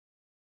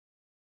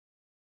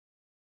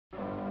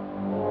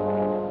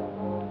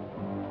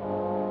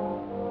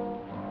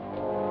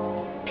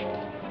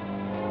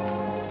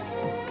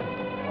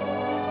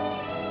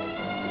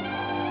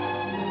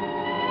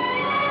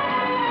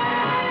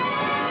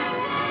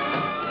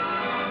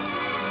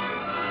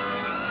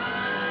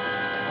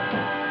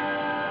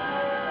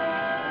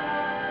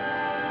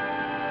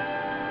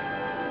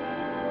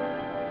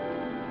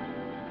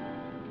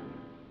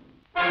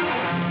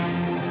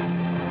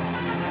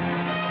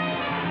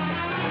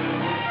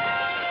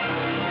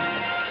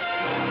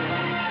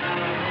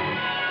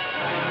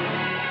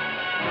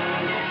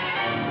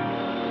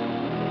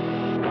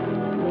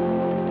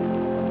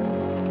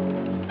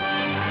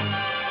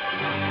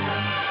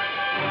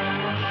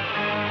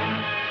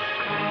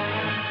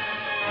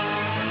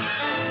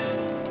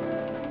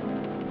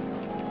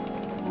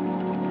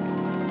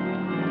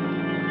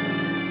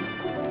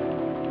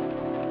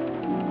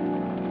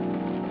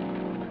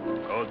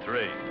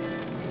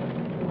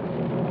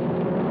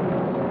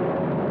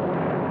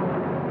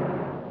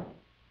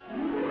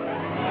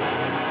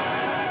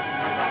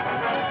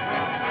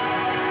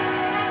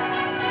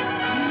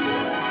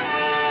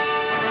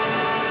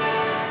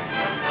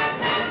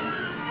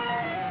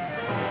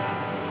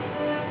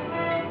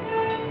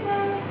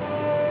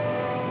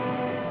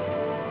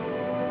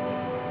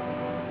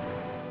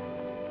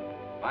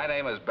My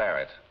name is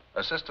Barrett,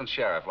 Assistant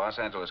Sheriff, Los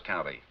Angeles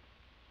County.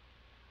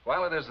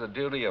 While it is the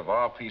duty of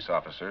all peace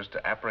officers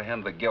to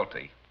apprehend the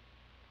guilty,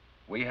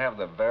 we have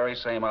the very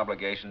same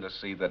obligation to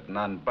see that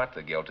none but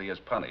the guilty is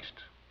punished.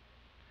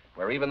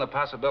 Where even the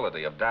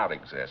possibility of doubt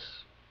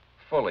exists,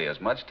 fully as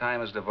much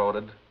time is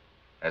devoted,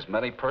 as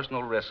many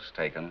personal risks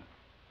taken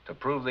to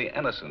prove the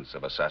innocence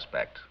of a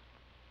suspect.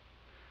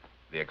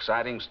 The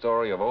exciting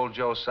story of old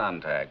Joe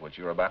Sontag, which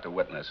you're about to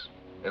witness,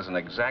 is an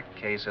exact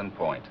case in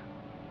point.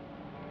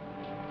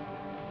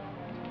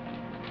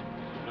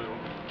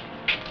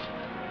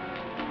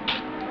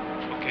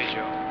 Okay,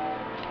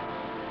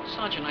 Joe.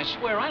 Sergeant, I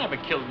swear I never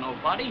killed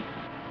nobody.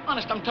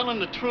 Honest, I'm telling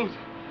the truth.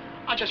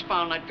 I just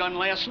found that gun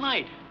last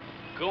night.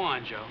 Go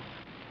on, Joe.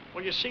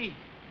 Well, you see,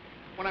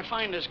 when I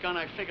find this gun,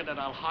 I figure that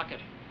I'll hock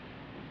it.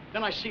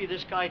 Then I see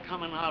this guy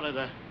coming out of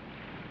the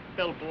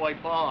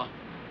Bellboy bar,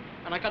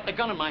 and I got the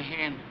gun in my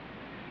hand.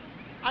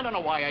 I don't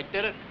know why I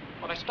did it,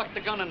 but I stuck the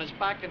gun in his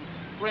back and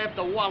grabbed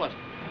the wallet.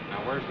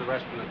 Now, where's the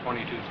rest of the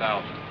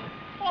 22,000?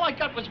 All I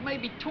got was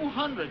maybe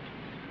 200.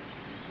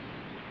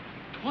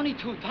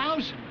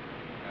 22,000?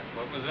 That's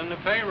what was in the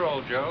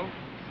payroll, Joe.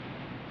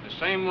 The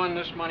same one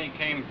this money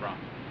came from.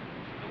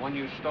 The one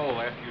you stole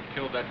after you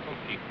killed that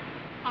bookkeeper.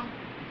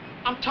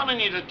 I'm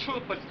telling you the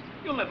truth, but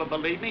you'll never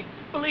believe me.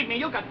 Believe me,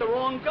 you got the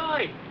wrong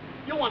guy.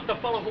 You want the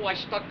fellow who I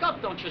stuck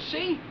up, don't you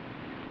see?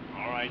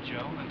 All right,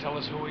 Joe, then tell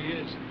us who he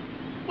is.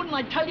 Wouldn't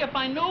I tell you if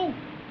I knew?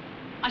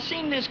 I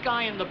seen this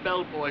guy in the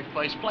Bellboy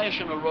place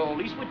flashing a roll.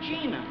 He's with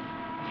Gina.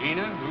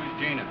 Gina?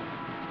 Who's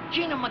Gina?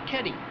 Gina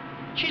Marchetti.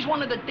 She's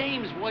one of the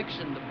dames works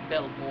in the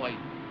Bellboy.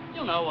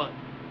 You know,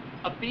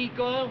 a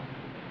B-girl.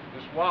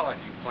 This wallet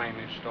you claim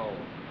you stole.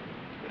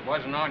 It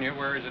wasn't on you.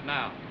 Where is it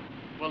now?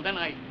 Well, then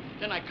I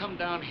come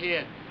down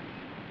here.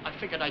 I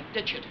figured I'd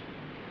ditch it.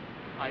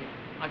 I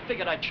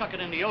figured I'd chuck it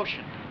in the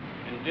ocean.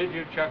 And did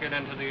you chuck it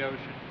into the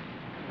ocean?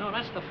 No,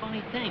 that's the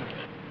funny thing.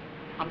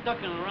 I'm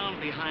ducking around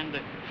behind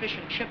the fish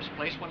and chips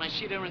place when I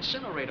see their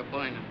incinerator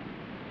burning.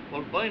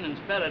 Well, burning's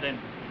better than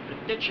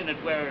ditching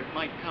it where it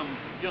might come,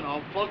 you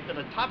know, float to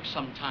the top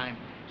sometime.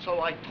 So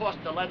I tossed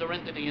the leather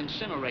into the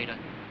incinerator.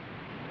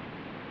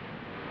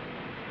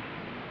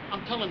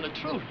 I'm telling the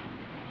truth.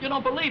 You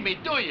don't believe me,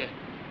 do you?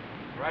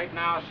 Right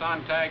now,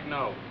 Sontag,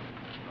 no.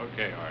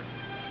 Okay, Art.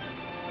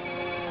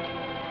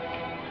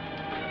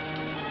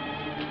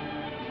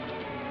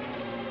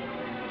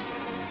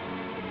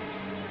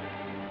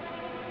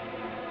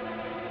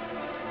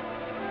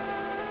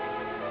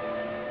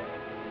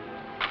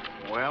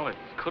 Well, it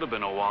could have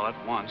been a wallet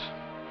once.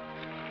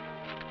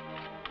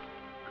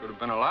 Could have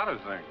been a lot of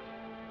things.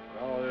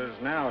 But all it is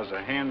now is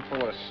a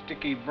handful of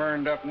sticky,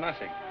 burned-up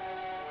nothing.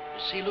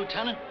 You see,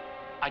 Lieutenant?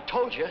 I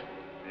told you.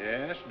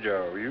 Yes,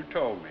 Joe, you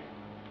told me.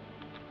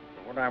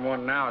 But what I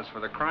want now is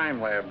for the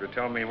crime lab to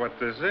tell me what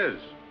this is.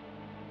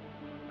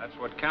 That's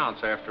what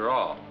counts, after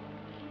all.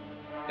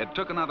 It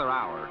took another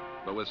hour,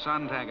 but with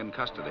Sontag in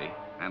custody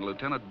and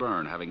Lieutenant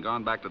Byrne having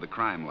gone back to the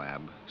crime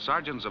lab,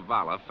 Sergeant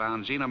Zavala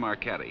found Gina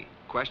Marchetti,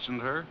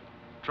 questioned her,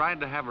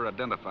 tried to have her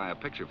identify a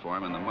picture for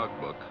him in the mug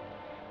book,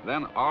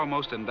 then,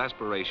 almost in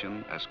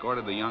desperation,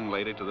 escorted the young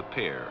lady to the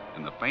pier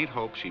in the faint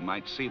hope she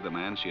might see the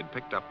man she had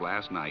picked up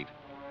last night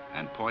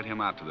and point him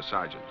out to the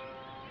sergeant.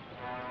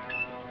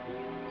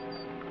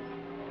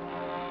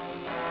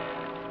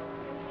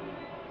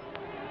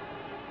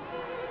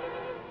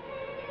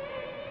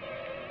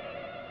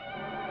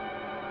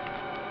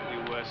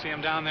 You see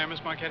him down there,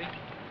 Miss Marchetti?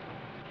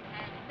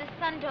 The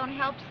sun don't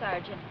help,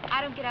 Sergeant.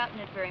 I don't get out in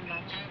it very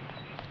much.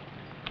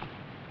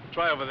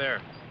 Try over there,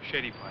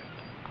 Shady Pipe.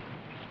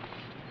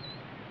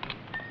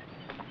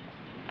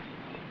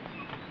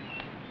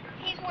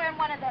 He's wearing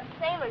one of them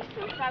sailor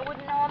suits. I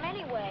wouldn't know him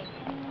anyway.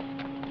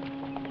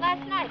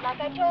 Last night, like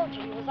I told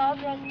you, he was all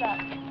dressed up.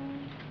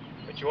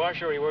 But you are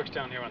sure he works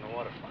down here on the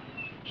waterfront?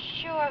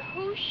 Sure,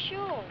 who's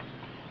sure?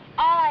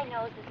 All I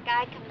know is this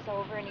guy comes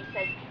over and he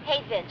says,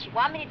 "Hey, Vince, you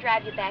want me to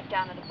drive you back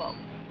down to the boat?"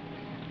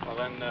 Well,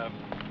 then,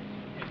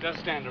 it does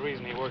stand to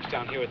reason he works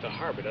down here at the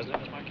harbor, doesn't it,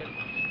 Miss Marchetti?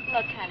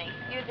 Look, honey,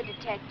 you're the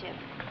detective.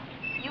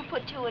 You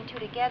put two and two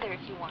together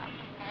if you want.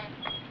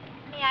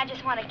 Me, I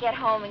just want to get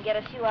home and get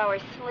a few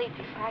hours sleep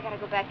before I gotta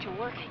go back to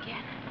work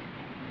again.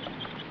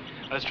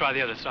 Let's try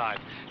the other side.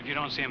 If you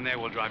don't see him there,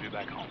 we'll drive you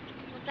back home.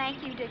 Well,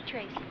 thank you, Dick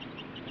Tracy.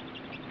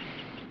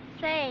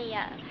 Say,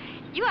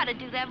 you ought to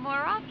do that more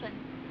often.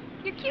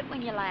 You're cute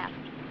when you laugh.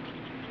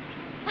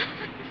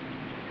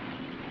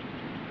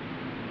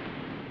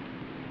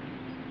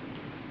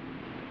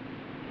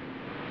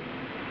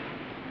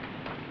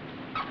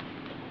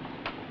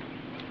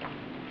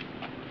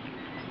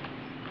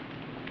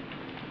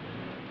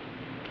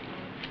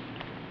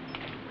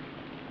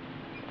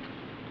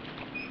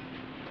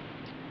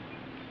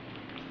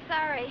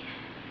 Sorry.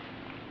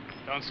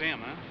 Don't see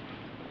him, huh?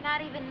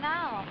 Not even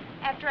now,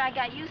 after I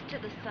got used to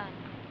the sun.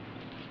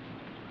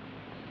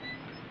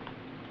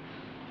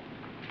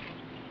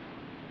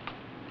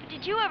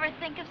 Did you ever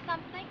think of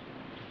something?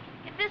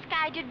 If this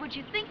guy did what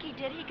you think he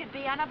did, he could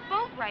be on a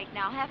boat right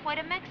now, halfway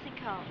to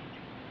Mexico.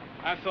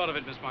 I've thought of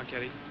it, Miss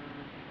Marchetti.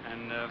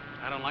 And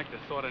I don't like the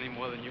thought any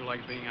more than you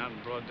like being out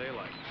in broad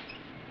daylight.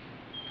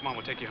 Come on,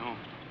 we'll take you home.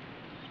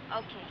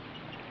 Okay.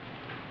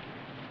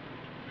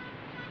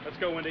 Let's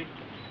go, Wendy.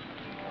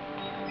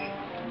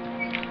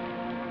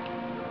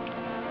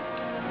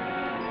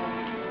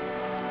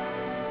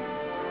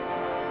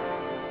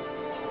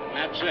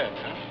 That's it,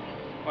 huh?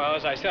 Well,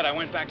 as I said, I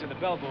went back to the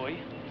bellbuoy,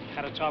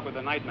 had a talk with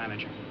the night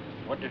manager.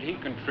 What did he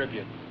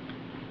contribute?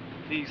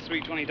 These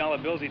three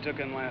 $20 bills he took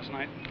in last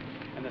night,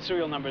 and the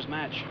serial numbers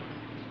match.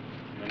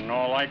 In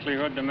all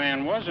likelihood, the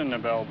man was in the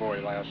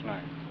bellbuoy last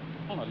night.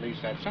 Well, at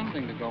least that's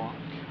something to go on.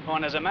 Oh,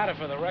 and as a matter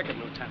for the record,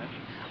 Lieutenant,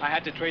 I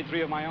had to trade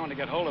 3 of my own to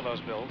get hold of those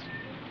bills.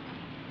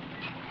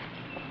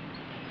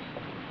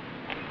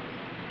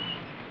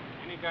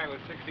 Any guy with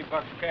 $60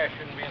 cash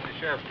shouldn't be in the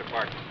sheriff's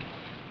department.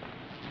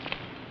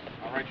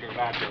 I'll write you a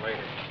voucher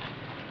later.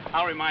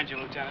 I'll remind you,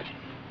 Lieutenant.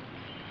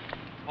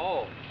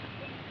 Oh,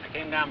 I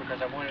came down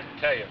because I wanted to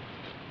tell you.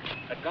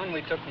 That gun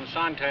we took from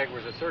Sontag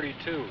was a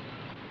 .32.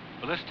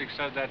 Ballistics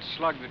said that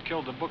slug that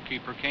killed the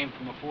bookkeeper came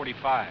from a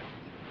 .45.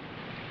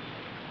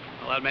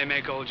 Well, that may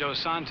make old Joe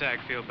Sontag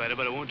feel better,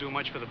 but it won't do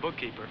much for the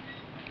bookkeeper.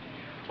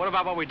 What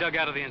about what we dug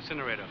out of the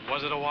incinerator?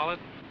 Was it a wallet?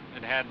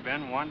 It had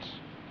been once.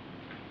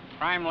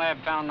 Crime lab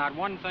found not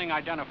one thing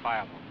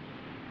identifiable,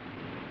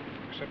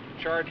 except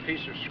a charred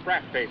piece of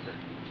scrap paper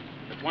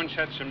that once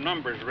had some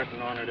numbers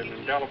written on it in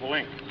indelible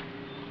ink.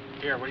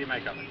 Here, what do you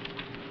make of it?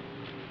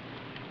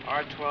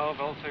 R12,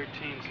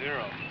 L13,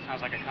 0.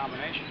 Sounds like a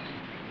combination.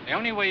 The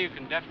only way you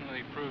can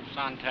definitely prove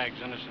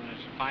Sontag's innocent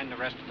is to find the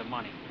rest of the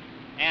money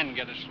and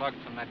get a slug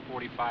from that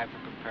 .45 for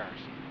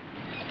comparison.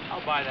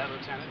 I'll buy that,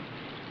 Lieutenant.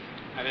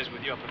 That is,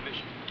 with your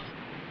permission.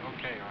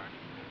 Okay, Art.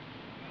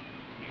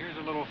 And here's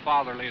a little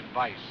fatherly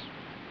advice.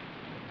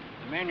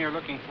 The man you're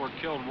looking for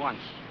killed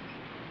once.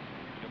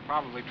 He'll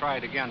probably try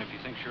it again if he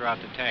thinks you're out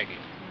to tag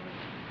him.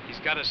 He's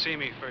got to see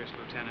me first,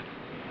 Lieutenant.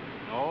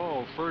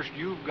 No, first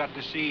you've got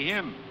to see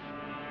him.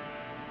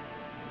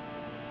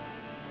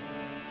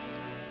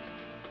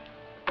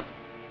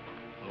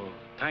 Oh,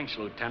 thanks,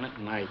 Lieutenant,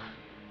 and I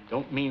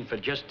don't mean for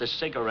just the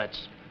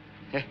cigarettes.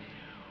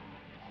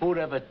 Who'd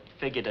ever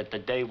figured that the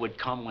day would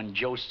come when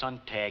Joe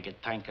Sontag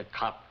would thank a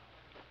cop?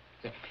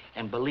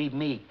 And believe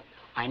me,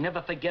 I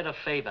never forget a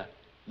favor.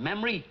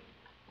 Memory,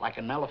 like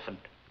an elephant.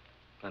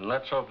 And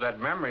let's hope that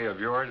memory of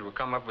yours will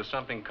come up with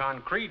something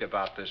concrete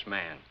about this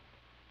man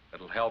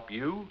that'll help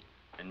you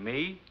and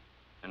me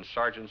and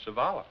Sergeant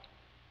Zavala.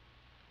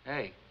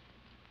 Hey,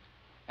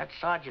 that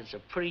sergeant's a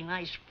pretty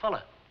nice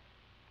fella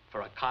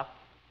for a cop.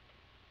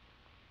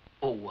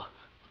 Oh,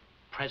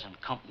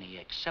 present company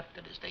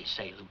accepted, as they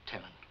say,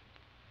 Lieutenant.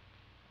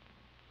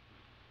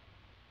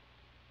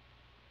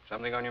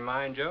 Something on your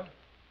mind, Joe?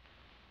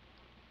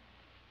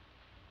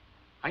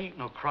 I ain't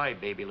no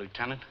crybaby,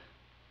 Lieutenant.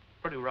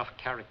 Pretty rough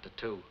character,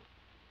 too.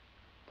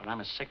 But I'm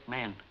a sick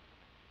man.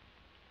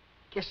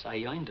 Guess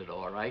I earned it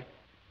all right.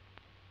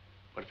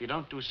 But if you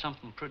don't do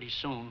something pretty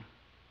soon,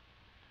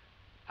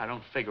 I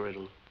don't figure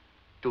it'll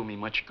do me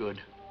much good.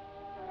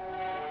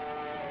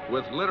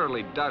 With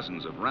literally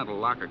dozens of rental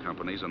locker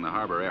companies in the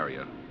harbor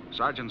area,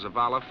 Sergeant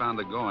Zavala found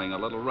the going a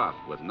little rough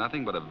with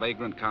nothing but a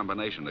vagrant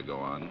combination to go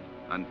on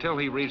until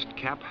he reached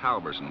Cap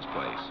Halverson's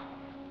place.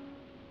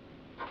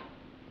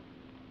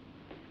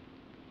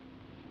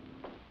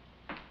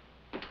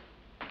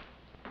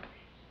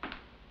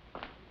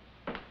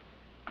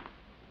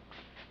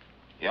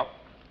 Yep.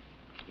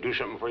 Do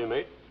something for you,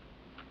 mate?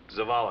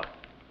 Zavala,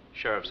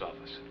 Sheriff's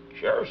Office.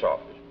 Sheriff's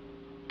office.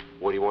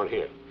 What do you want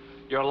here?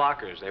 Your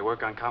lockers, they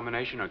work on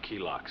combination or key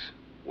locks?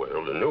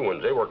 Well, the new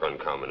ones, they work on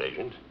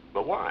combinations.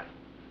 But why?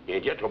 You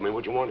ain't yet told me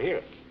what you want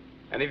here.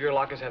 Any of your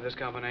lockers have this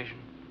combination?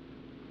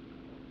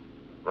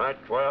 Right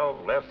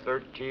 12, left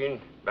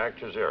 13, back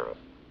to 0.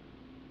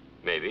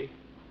 Maybe.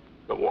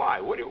 But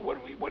why? What do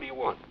you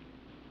want?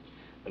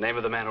 The name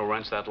of the man who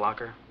rents that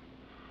locker?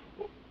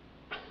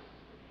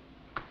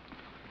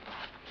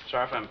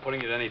 Sorry if I'm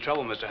putting you to any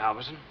trouble, Mr.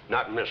 Halverson.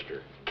 Not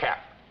Mr. Cap.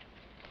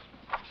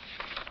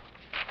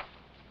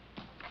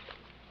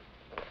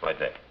 Right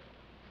there.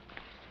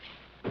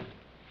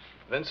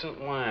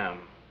 Vincent Lamb.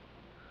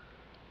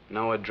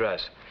 No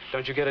address.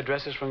 Don't you get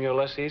addresses from your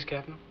lessees,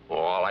 Captain? Oh,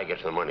 all I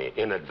get's the money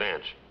in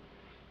advance.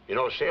 You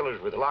know,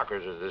 sailors with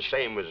lockers are the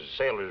same as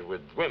sailors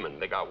with women.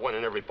 They got one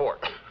in every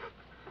port.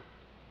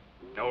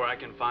 Know where I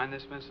can find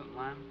this Vincent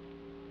Lamb?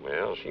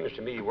 Well, seems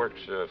to me he works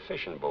a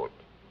fishing boat.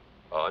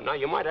 Now,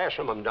 you might ask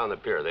some of them down the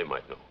pier. They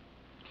might know.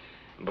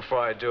 Before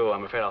I do,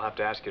 I'm afraid I'll have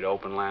to ask you to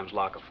open Lamb's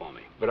locker for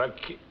me. But I'll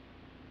keep...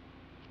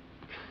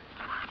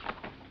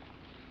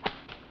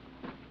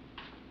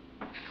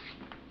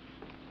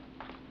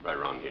 Right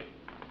around here.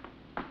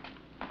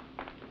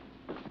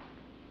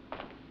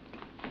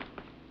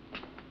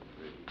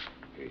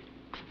 Okay.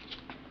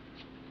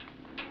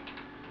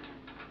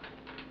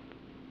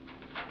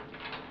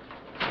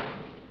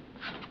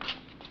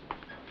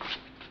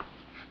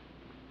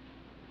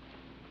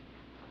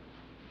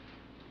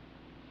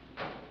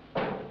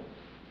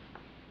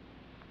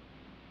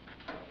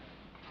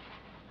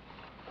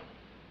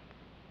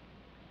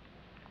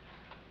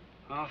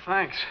 Oh,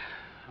 thanks.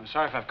 I'm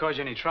sorry if I've caused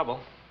you any trouble.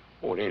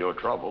 Oh, it ain't no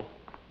trouble.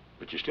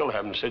 But you still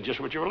haven't said just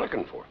what you were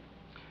looking for.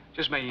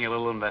 Just making a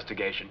little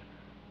investigation.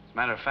 As a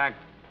matter of fact,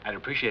 I'd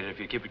appreciate it if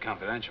you keep it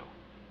confidential.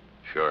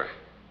 Sure.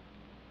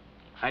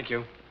 Thank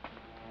you.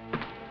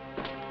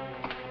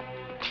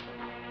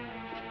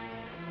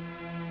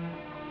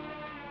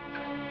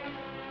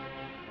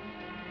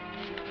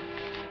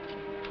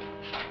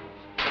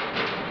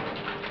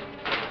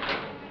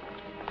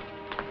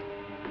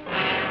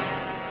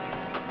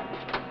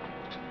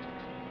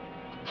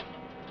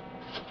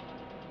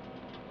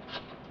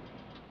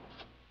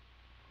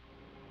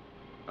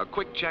 A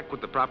quick check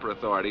with the proper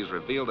authorities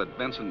revealed that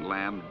Vincent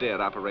Lamb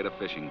did operate a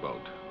fishing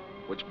boat,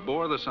 which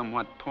bore the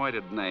somewhat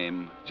pointed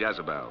name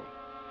Jezebel.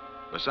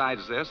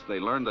 Besides this, they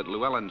learned that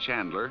Llewellyn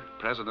Chandler,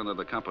 president of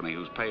the company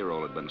whose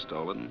payroll had been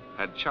stolen,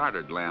 had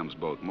chartered Lamb's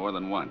boat more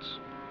than once.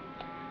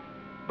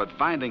 But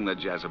finding the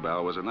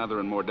Jezebel was another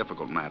and more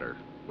difficult matter,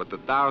 with the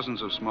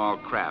thousands of small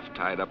craft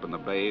tied up in the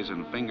bays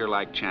and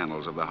finger-like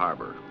channels of the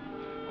harbor.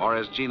 Or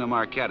as Gina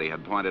Marchetti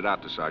had pointed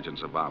out to Sergeant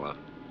Zavala,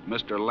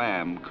 Mr.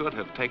 Lamb could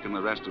have taken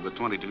the rest of the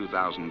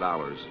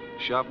 $22,000,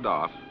 shoved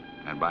off,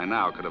 and by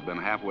now could have been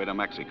halfway to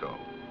Mexico.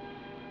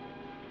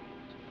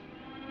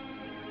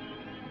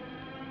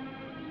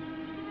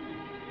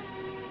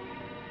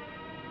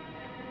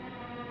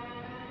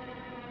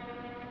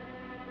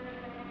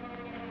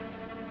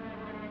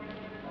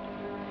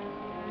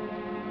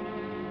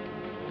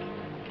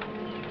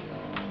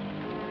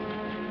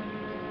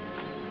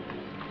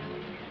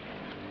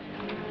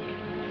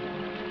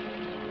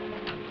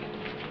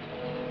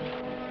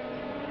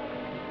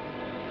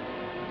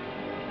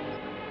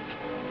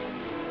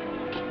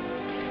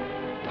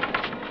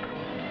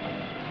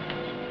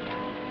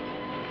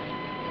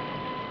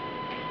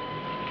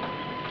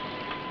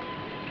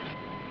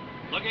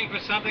 Looking for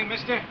something,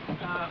 mister?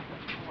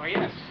 Well,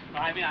 yes.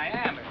 Well, I mean, I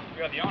am, if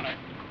you're the owner.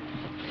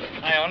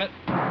 I own it.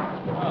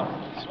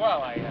 Oh,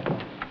 swell. I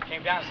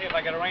came down to see if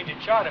I could arrange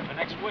a charter for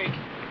next week.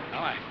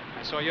 Well, I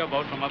saw your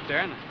boat from up there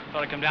and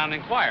thought I'd come down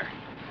and inquire.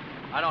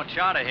 I don't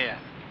charter here.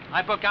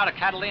 I book out of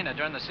Catalina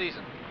during the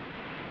season.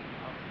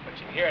 But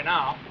you're here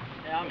now.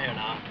 Yeah, I'm here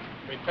now.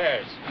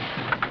 Repairs.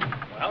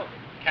 Well,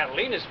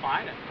 Catalina's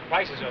fine and the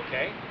price is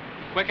okay.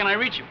 Where can I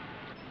reach you?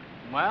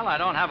 Well, I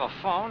don't have a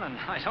phone, and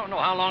I don't know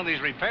how long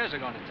these repairs are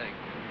going to take.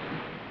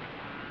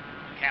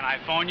 Can I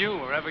phone you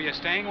wherever you're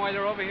staying while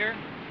you're over here?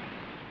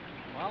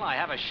 Well, I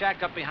have a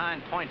shack up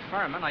behind Point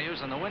Furman I use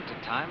in the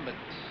wintertime, but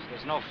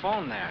there's no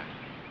phone there.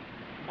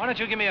 Why don't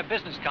you give me a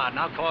business card, and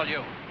I'll call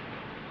you?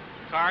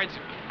 Cards?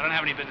 I don't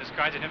have any business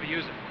cards. I never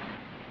use them.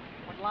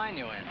 What line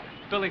you in?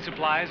 Building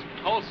supplies,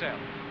 wholesale.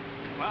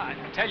 Well, I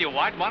tell you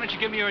what, why don't you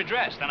give me your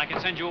address? Then I can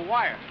send you a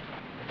wire.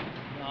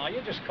 No, you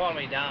just call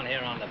me down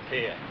here on the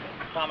pier.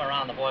 If I'm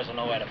around, the boys will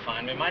know where to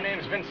find me. My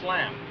name's Vince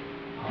Lamb.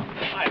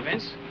 Hi,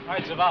 Vince. Hi,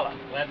 Zavala.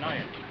 Glad to know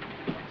you.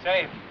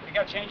 Say, if you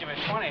got change of a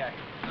 20, I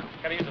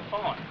gotta use the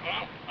phone.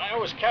 Well, I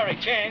always carry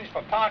change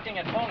for parking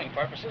and phoning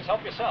purposes.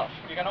 Help yourself.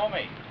 You can owe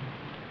me.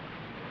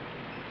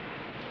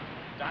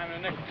 Dime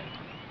and a nickel.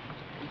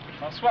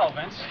 Well, swell,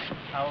 Vince.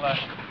 I'll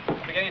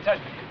be getting in touch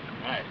with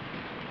you. All right.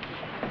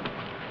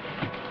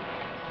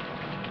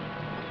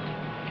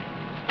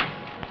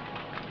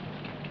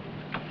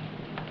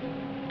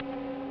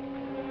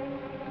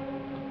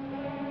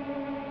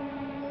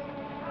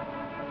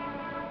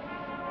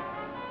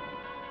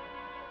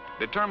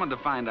 Determined to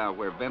find out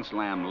where Vince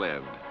Lamb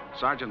lived,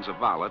 Sergeant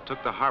Zavala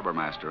took the harbor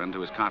master into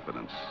his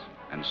confidence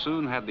and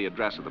soon had the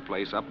address of the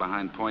place up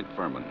behind Point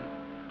Furman,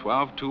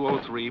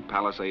 12203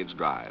 Palisades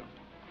Drive.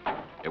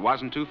 It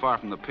wasn't too far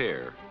from the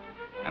pier,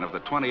 and if the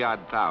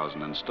 20-odd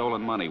thousand in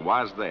stolen money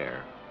was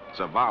there,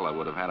 Zavala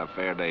would have had a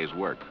fair day's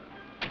work.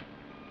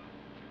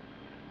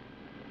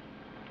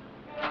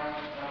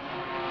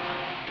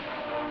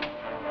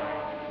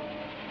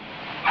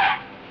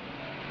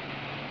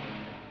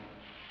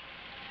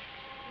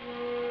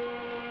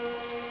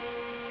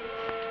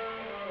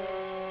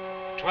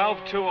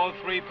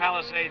 "12203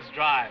 Palisades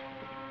Drive.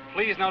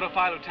 Please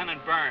notify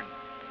Lieutenant Byrne.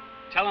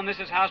 Tell him this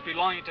is house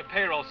belonging to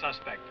payroll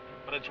suspect,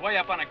 but it's way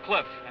up on a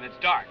cliff and it's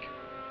dark.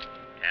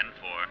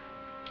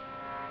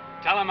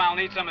 10-4. Tell him I'll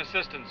need some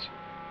assistance.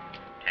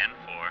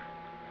 10-4.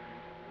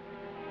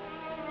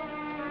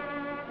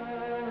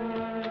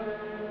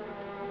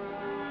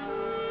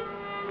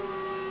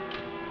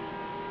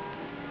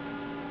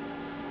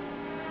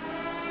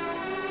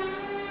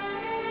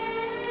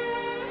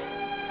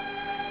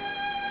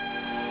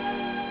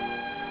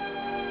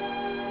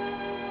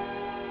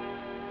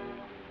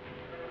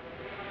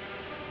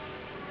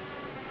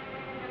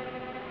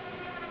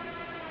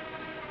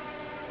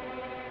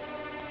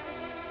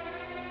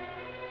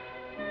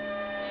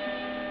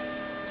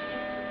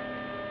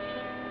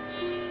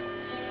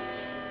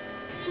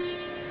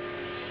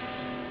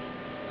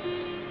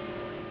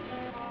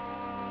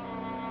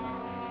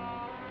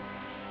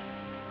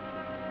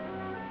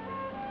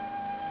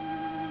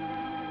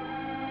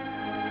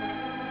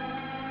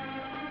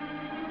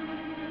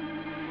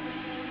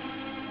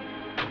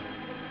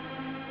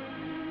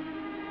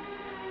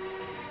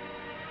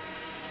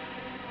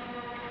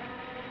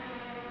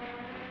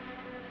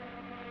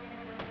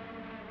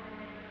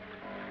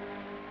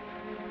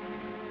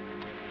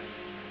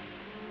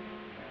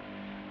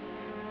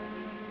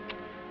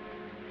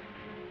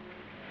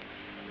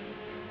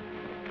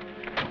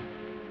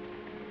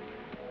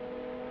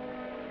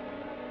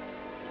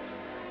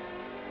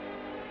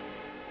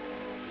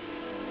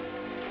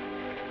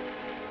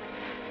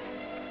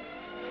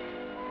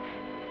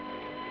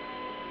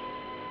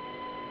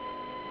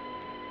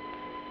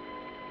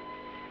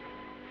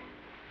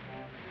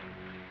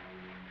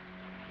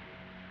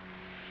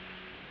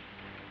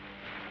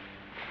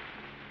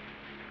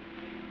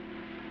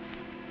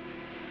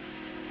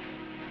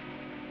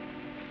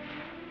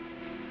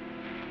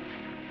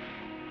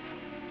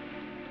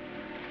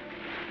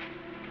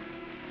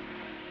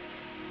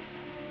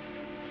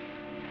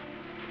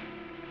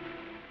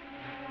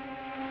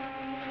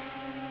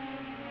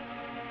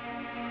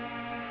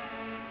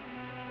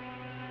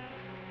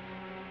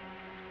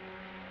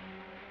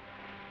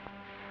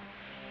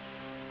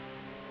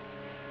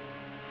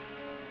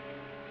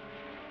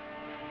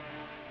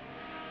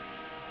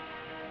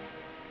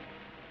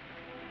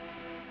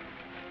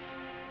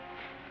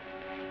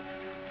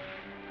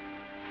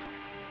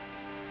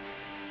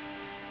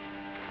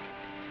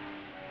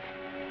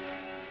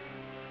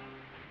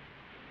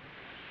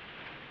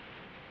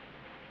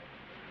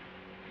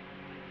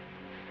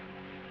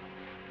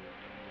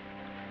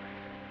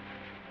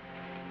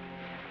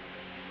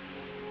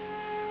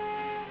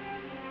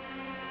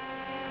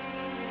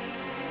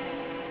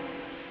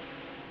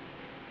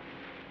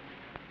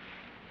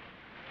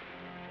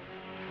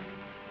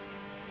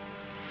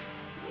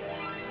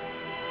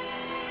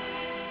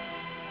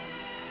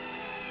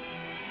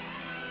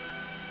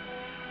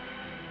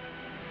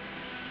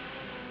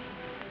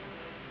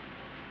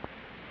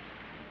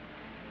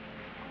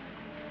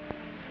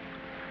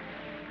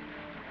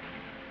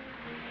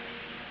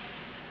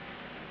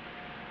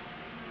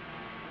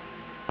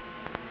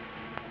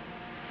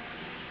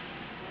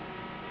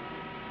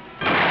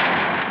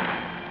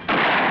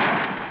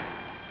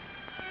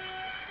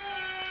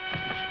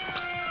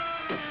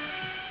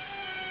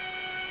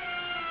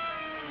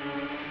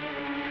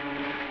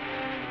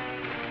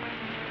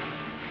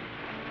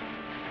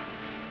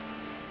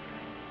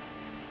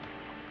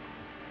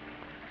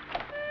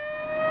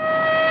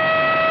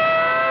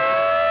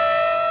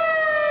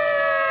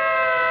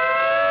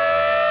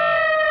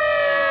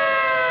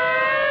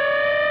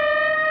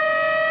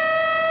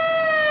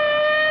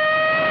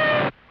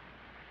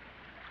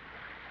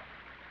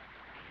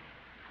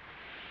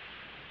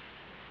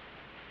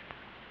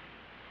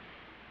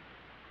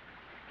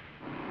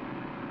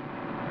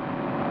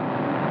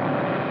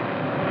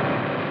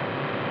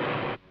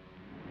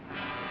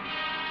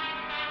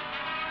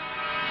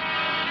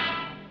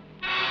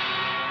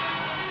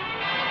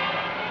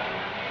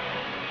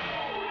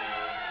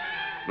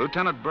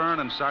 Lieutenant Byrne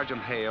and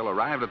Sergeant Hale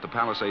arrived at the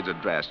Palisades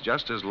address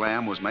just as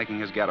Lamb was making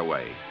his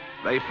getaway.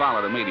 They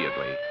followed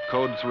immediately.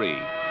 Code 3.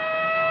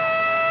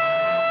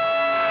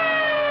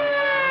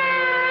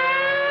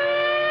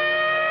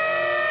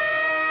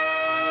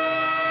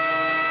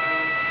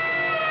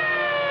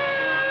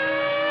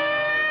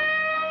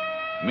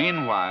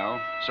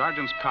 Meanwhile,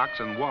 Sergeants Cox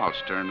and Walsh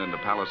turned into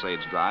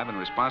Palisades Drive in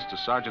response to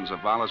Sergeant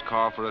Zavala's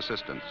call for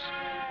assistance.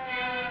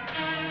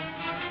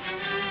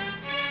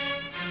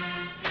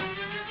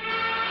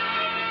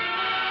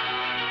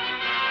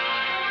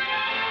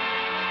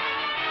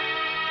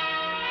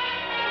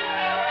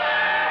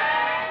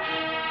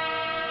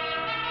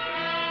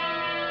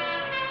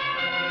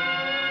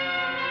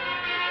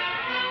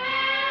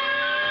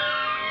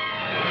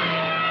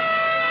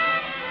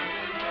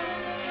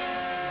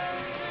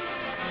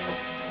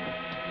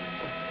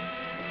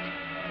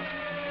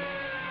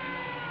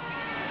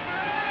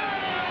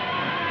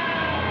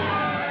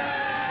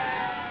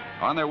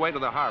 On their way to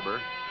the harbor,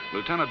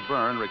 Lieutenant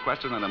Byrne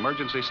requested an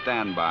emergency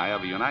standby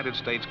of a United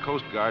States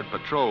Coast Guard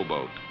patrol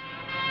boat.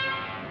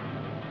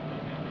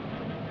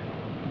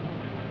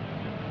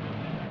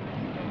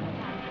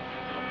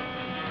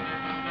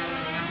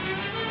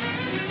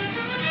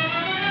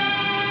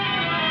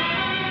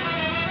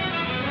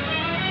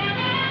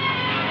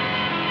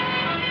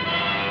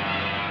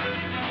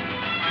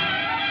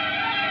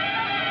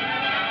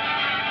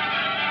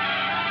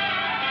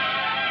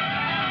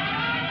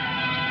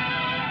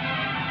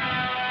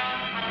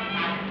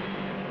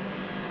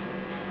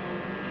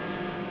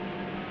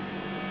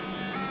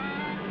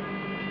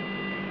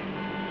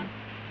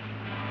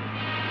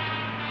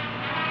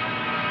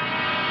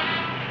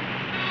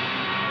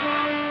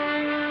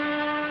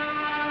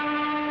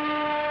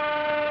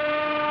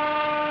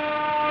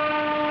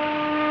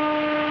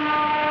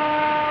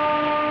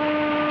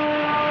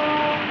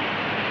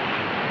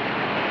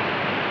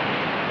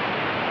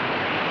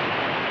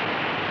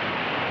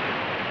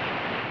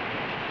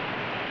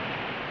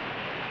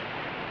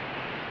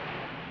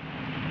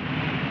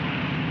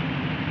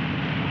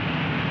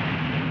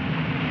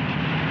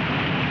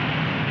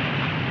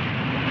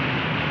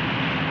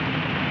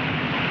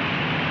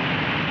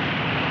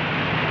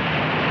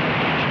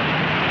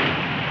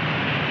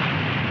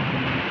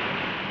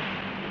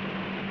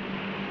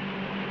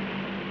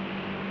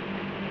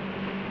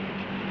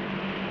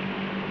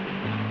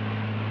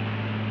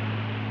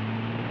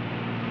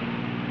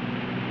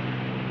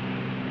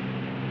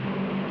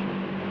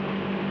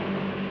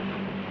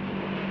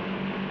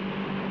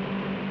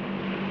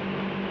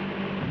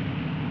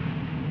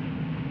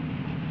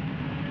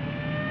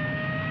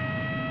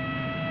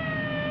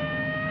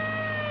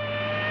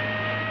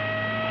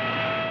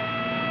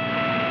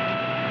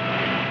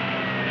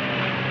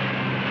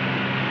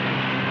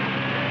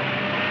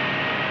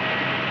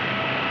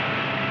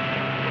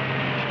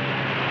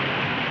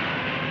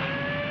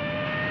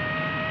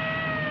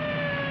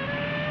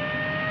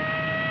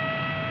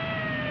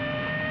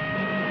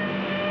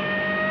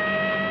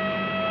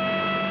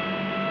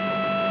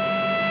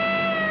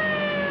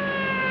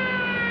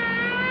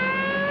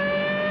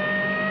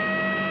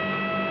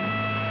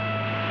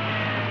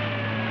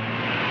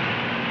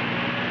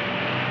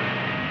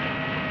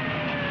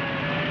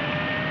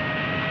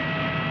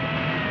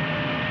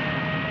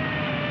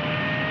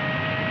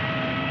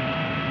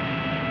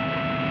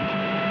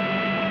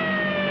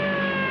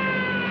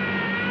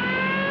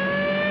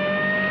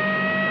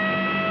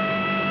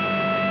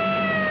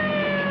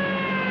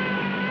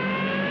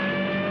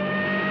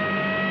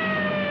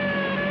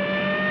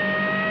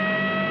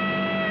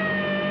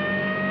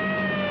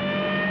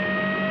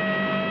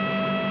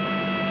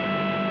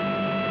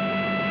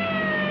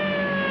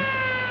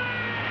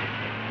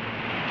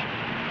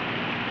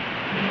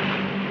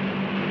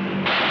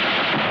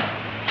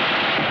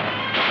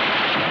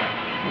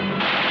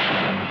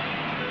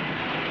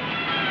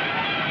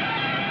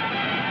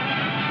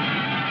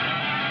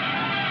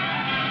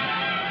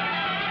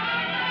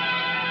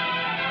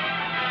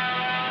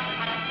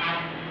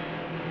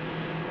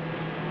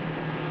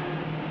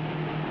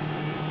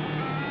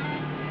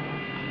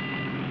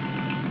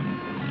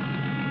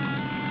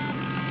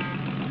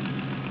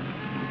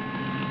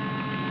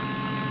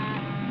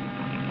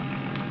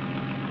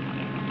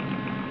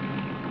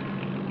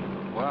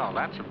 Well,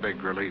 that's a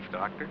big relief,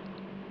 Doctor.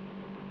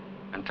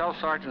 And tell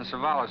Sergeant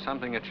Zavala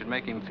something that should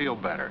make him feel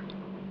better.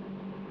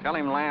 Tell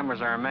him Lamb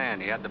was our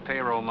man. He had the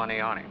payroll money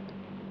on him.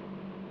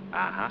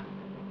 Uh-huh.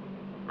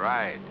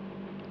 Right.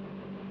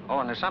 Oh,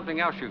 and there's something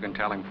else you can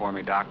tell him for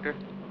me, Doctor.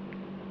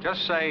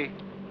 Just say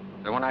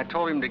that when I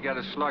told him to get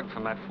a slug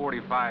from that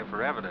 45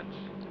 for evidence,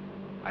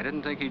 I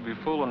didn't think he'd be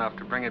fool enough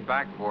to bring it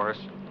back for us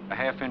a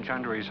half-inch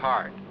under his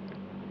heart.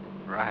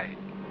 Right.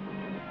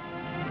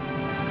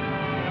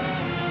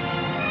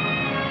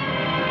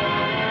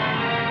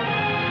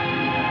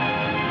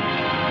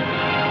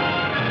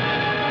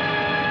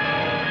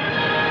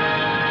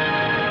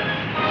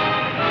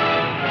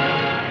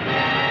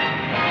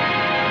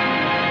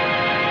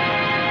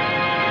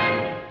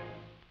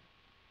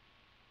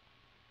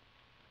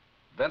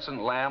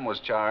 Vincent Lamb was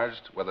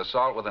charged with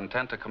assault with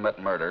intent to commit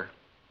murder,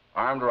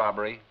 armed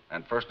robbery,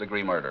 and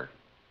first-degree murder.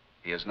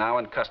 He is now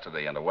in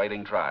custody and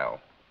awaiting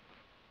trial.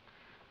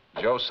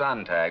 Joe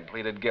Sontag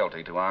pleaded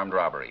guilty to armed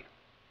robbery.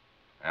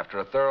 After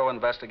a thorough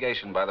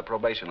investigation by the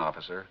probation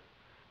officer,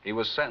 he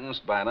was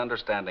sentenced by an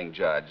understanding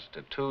judge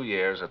to 2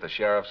 years at the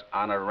Sheriff's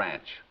Honor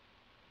Ranch,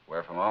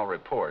 where from all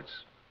reports,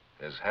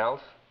 his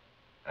health,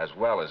 as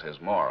well as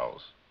his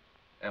morals,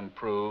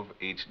 improve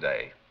each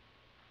day.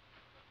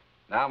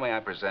 Now may I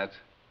present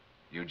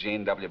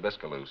Eugene W.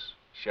 Biscaloose,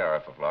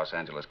 Sheriff of Los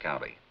Angeles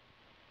County.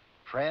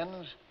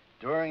 Friends,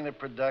 during the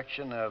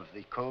production of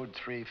the Code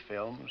 3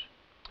 films,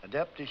 a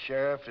deputy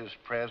sheriff is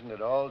present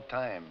at all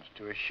times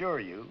to assure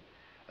you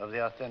of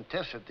the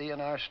authenticity in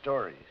our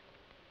stories.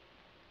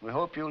 We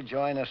hope you'll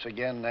join us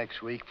again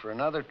next week for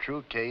another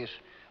true case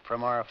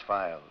from our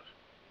files.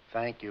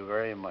 Thank you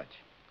very much.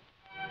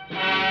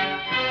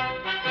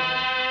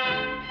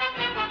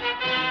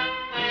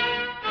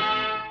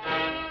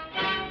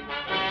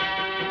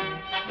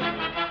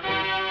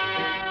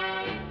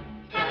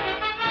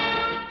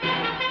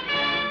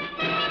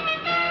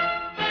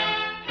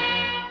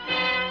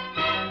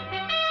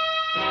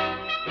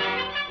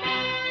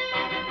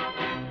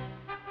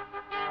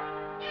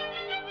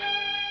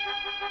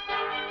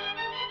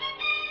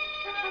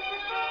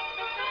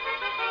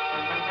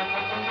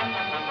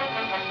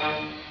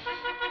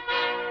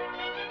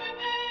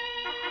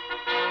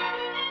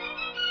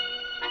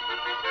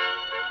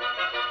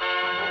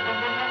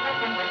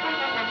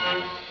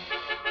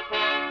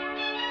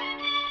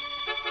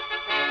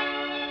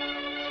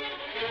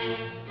 Thank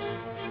you.